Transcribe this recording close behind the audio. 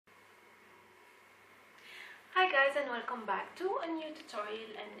guys, and welcome back to a new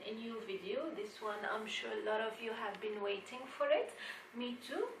tutorial and a new video. This one, I'm sure a lot of you have been waiting for it. Me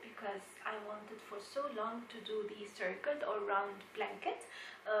too, because I wanted for so long to do the circled or round blanket,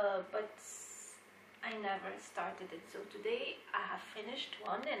 but I never started it. So today I have finished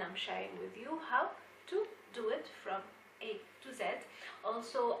one and I'm sharing with you how to do it from A to Z.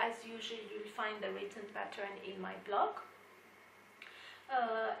 Also, as usual, you'll find the written pattern in my blog.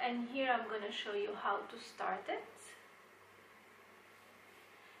 And here I'm going to show you how to start it.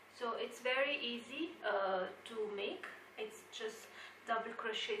 So it's very easy to make. It's just double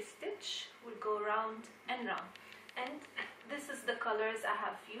crochet stitch, will go round and round. And this is the colors I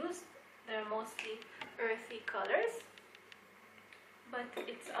have used. They're mostly earthy colors, but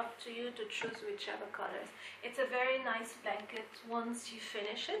it's up to you to choose whichever colors. It's a very nice blanket once you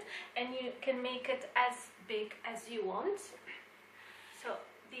finish it, and you can make it as big as you want. So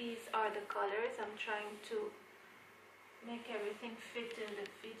these are the colors. I'm trying to make everything fit in the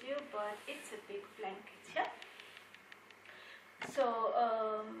video, but it's a big blanket, yeah? So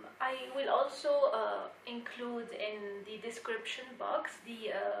I will also include in the description box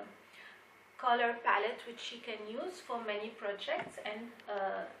the color palette which you can use for many projects, and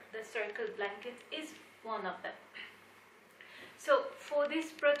the circle blanket is one of them. So for this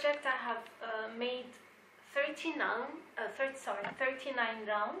project I have made 39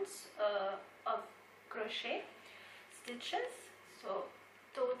 rounds of crochet stitches, so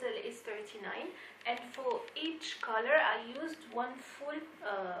total is 39, and for each color I used one full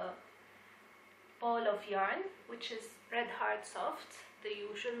ball of yarn, which is Red Heart Soft, the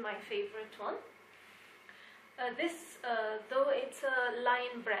usual, my favorite one. This though it's a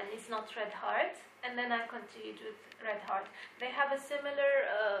Lion brand, it's not Red Heart, and then I continued with Red Heart. They have a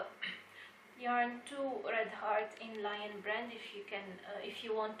similar yarn to Red Heart in Lion brand. If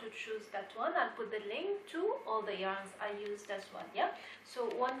you want to choose that one, I'll put the link to all the yarns I used as well, yeah? So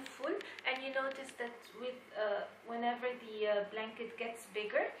one full, and you notice that with whenever the blanket gets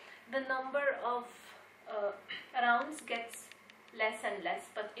bigger, the number of rounds gets less and less,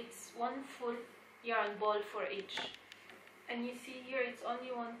 but it's one full yarn ball for each. And you see here it's only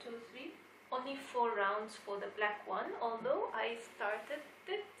 1, 2, 3, only 4 rounds for the black one, although I started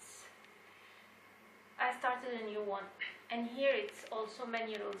a new one, and here it's also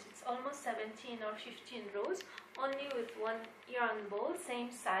many rows. It's almost 17 or 15 rows, only with one yarn ball,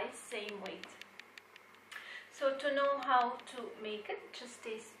 same size, same weight. So to know how to make it, just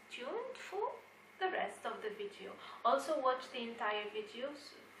stay tuned for the rest of the video. Also watch the entire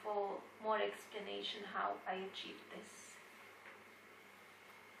videos for more explanation how I achieved this.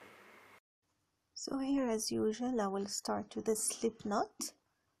 So here, as usual, I will start with a slip knot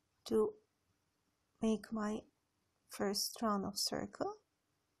to make my first round of circle.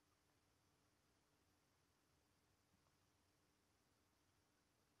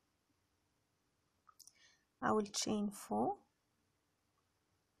 I will chain 4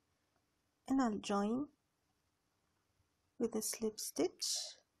 and I'll join with a slip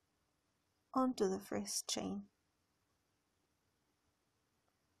stitch onto the first chain.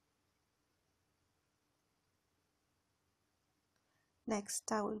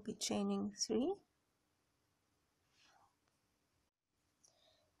 Next I will be chaining 3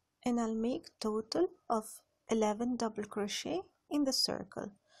 and I'll make total of 11 double crochet in the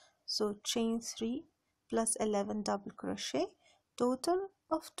circle. So chain 3 plus 11 double crochet, total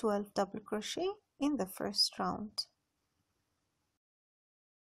of 12 double crochet in the first round.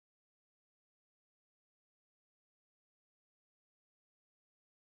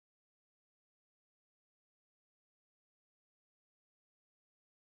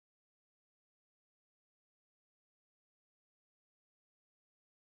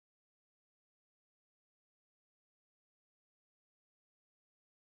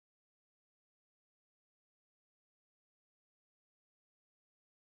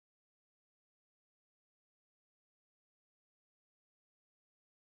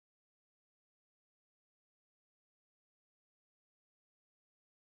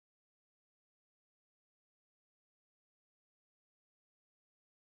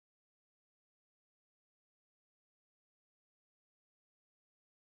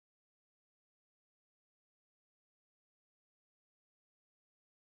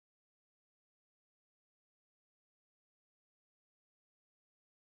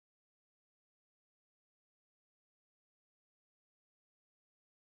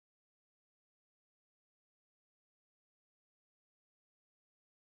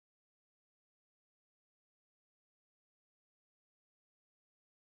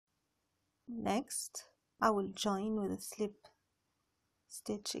 Next, I will join with a slip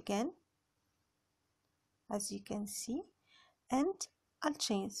stitch again. as you can see, and I'll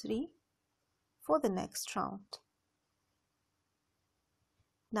chain 3 for the next round.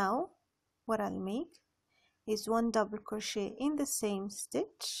 Now what I'll make is 1 double crochet in the same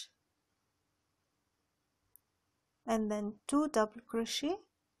stitch and then 2 double crochet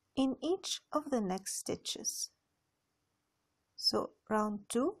in each of the next stitches. So round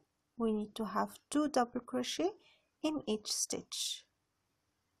 2 we need to have 2 double crochet in each stitch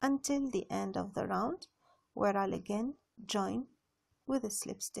until the end of the round, where I'll again join with a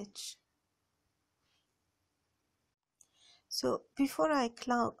slip stitch. So before I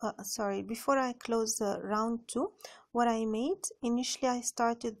close the round 2, what I made initially, I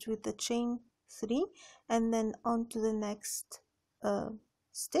started with the chain 3 and then onto the next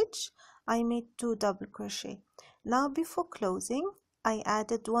stitch I made 2 double crochet. Now before closing I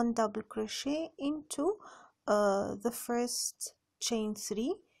added 1 double crochet into the first chain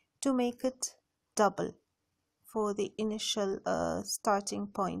 3 to make it double for the initial starting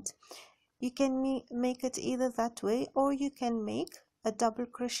point. You can make it either that way, or you can make a double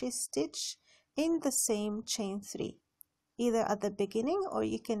crochet stitch in the same chain 3, either at the beginning or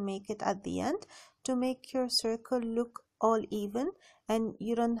you can make it at the end, to make your circle look all even and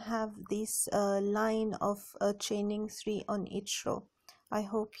you don't have this line of chaining 3 on each row. I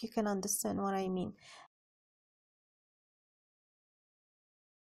hope you can understand what I mean.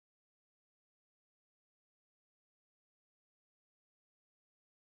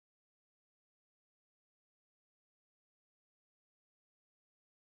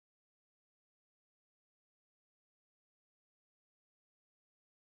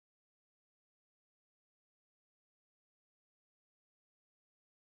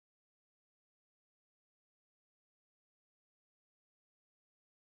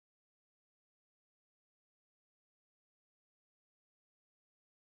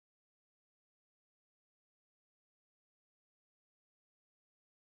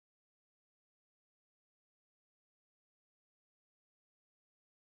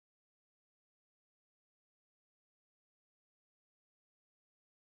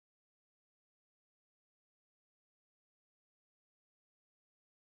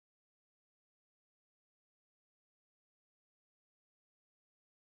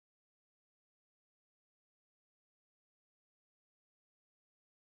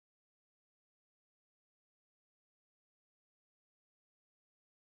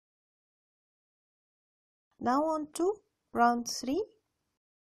 Now on to round 3.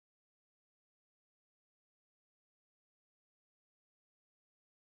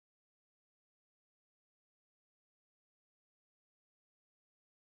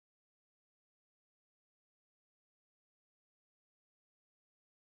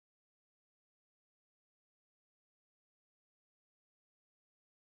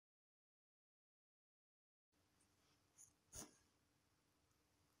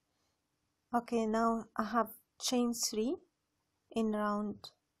 Okay, now I have chain 3 in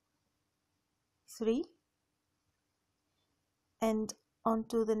round 3, and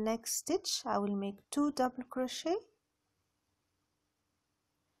onto the next stitch I will make 2 double crochet,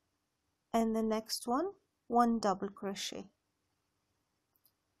 and the next one 1 double crochet.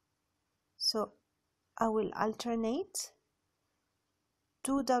 So I will alternate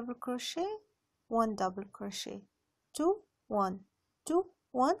 2 double crochet, 1 double crochet, 2 1 2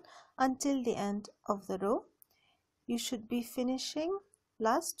 1 until the end of the row. You should be finishing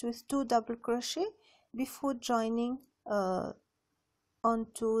last with 2 double crochet before joining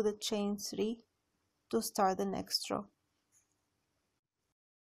onto the chain 3 to start the next row.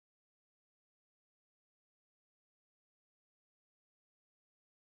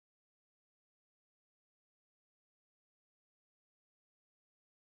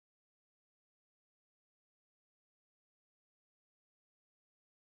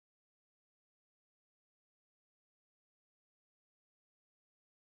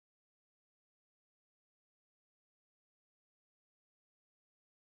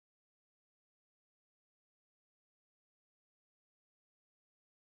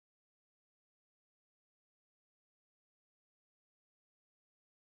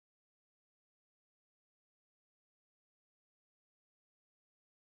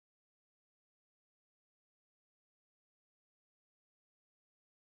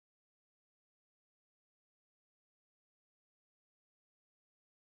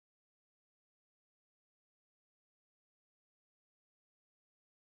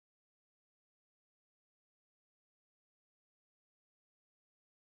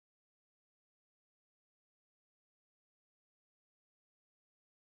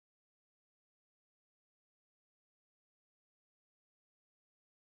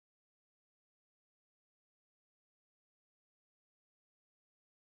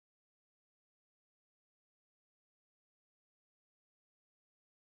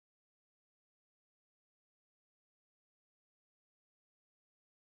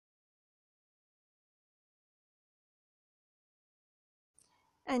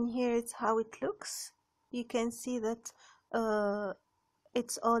 And here is how it looks. You can see that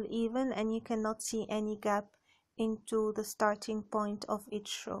it's all even and you cannot see any gap into the starting point of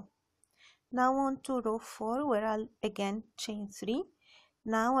each row. Now on to row 4, where I'll again chain 3.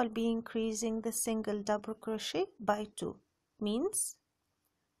 Now I'll be increasing the single double crochet by 2, means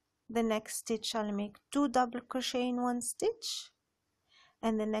the next stitch I'll make 2 double crochet in one stitch,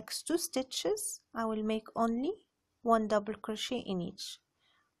 and the next 2 stitches I will make only 1 double crochet in each.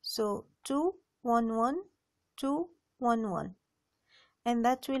 So 2 1 1 2 1 1, and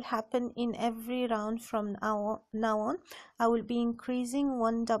that will happen in every round from now on. I will be increasing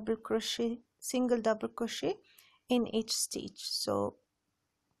 1 double crochet, single double crochet in each stitch. So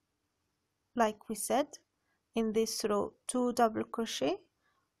like we said, in this row 2 double crochet,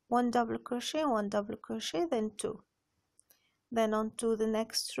 1 double crochet, 1 double crochet, then 2. Then on to the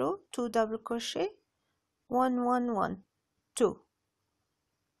next row, 2 double crochet, 1 1 1 2.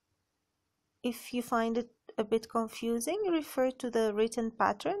 If you find it a bit confusing, refer to the written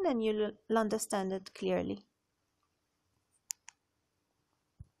pattern and you'll understand it clearly.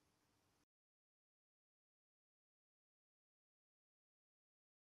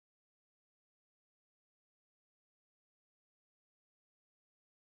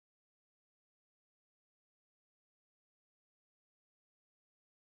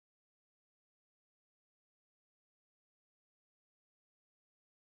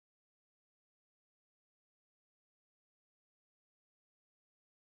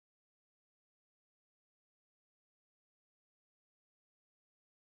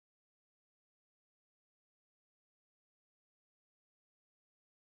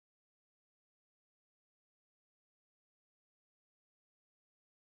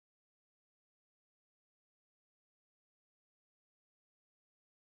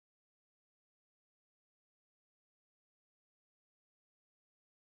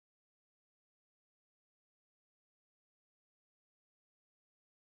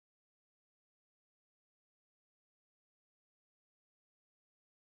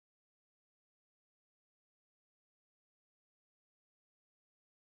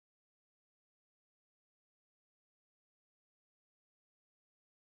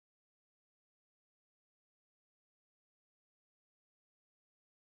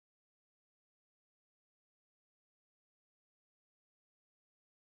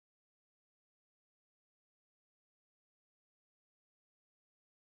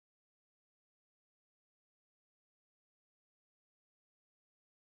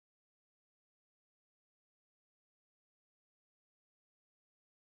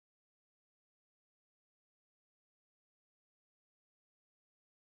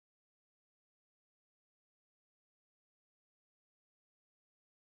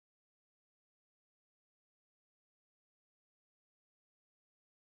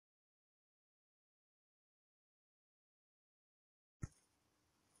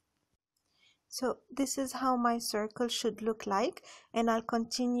 So this is how my circle should look like, and I'll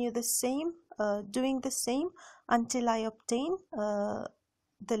continue the same, doing the same until I obtain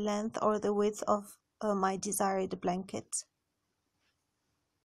the length or the width of my desired blanket.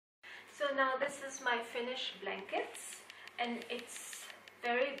 So now this is my finished blankets, and it's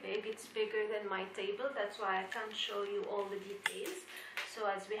very big. It's bigger than my table, that's why I can't show you all the details. So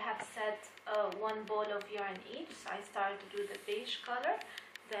as we have said, 1 ball of yarn each. So I started with the beige color,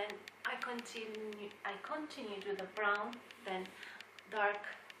 then I continue with the brown, then dark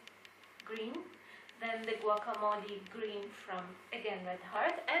green, then the guacamole green from again Red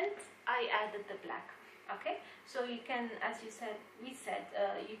Heart, and I added the black. Okay, so you can, as we said,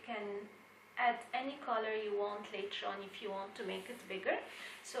 you can add any color you want later on if you want to make it bigger.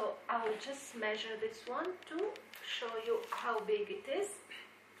 So I will just measure this one to show you how big it is.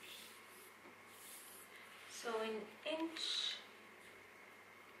 So in inch,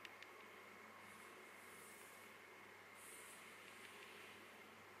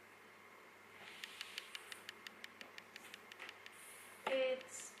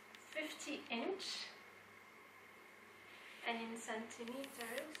 it's 50 inch, and in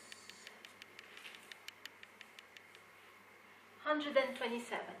centimeters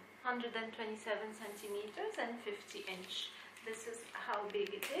 127 centimeters and 50 inch. This is how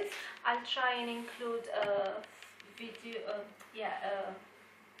big it is. I'll try and include a video,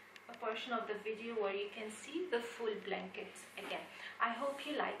 a portion of the video where you can see the full blanket again. I hope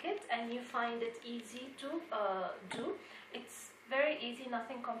you like it and you find it easy to do. It's very easy,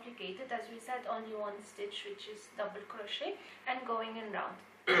 nothing complicated. As we said, only 1 stitch, which is double crochet, and going in round.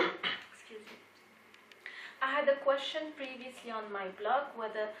 Excuse me. I had a question previously on my blog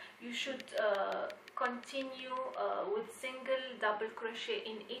whether you should continue with single double crochet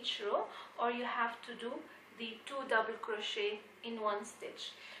in each row, or you have to do the 2 double crochet in one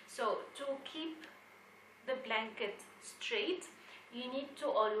stitch. So to keep the blanket straight, you need to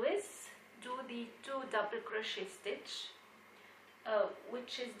always do the 2 double crochet stitch,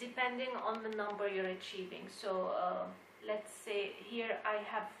 which is depending on the number you're achieving. So let's say here I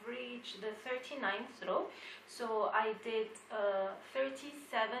have reached the 39th row, so I did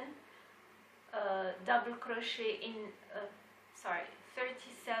 37 double crochet in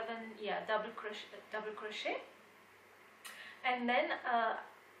 37 double crochet, and then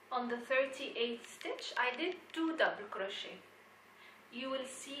on the 38th stitch I did 2 double crochet. You will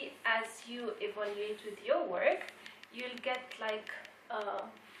see as you evaluate with your work, you'll get like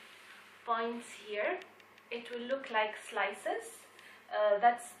points here. It will look like slices.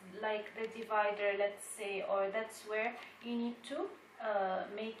 That's like the divider, let's say, or that's where you need to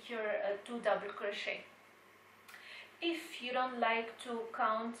make your 2 double crochet. If you don't like to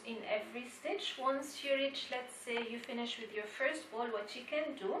count in every stitch, once you reach, let's say you finish with your first ball, what you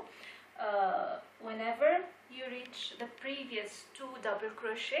can do, whenever you reach the previous 2 double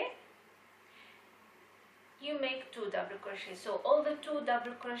crochet, you make 2 double crochet. So all the 2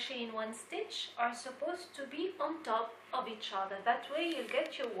 double crochet in one stitch are supposed to be on top of each other. That way you'll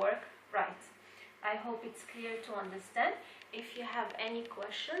get your work right. I hope it's clear to understand. If you have any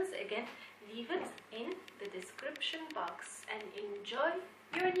questions, again, leave it in the description box, and enjoy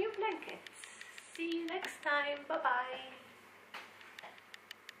your new blankets. See you next time. Bye bye.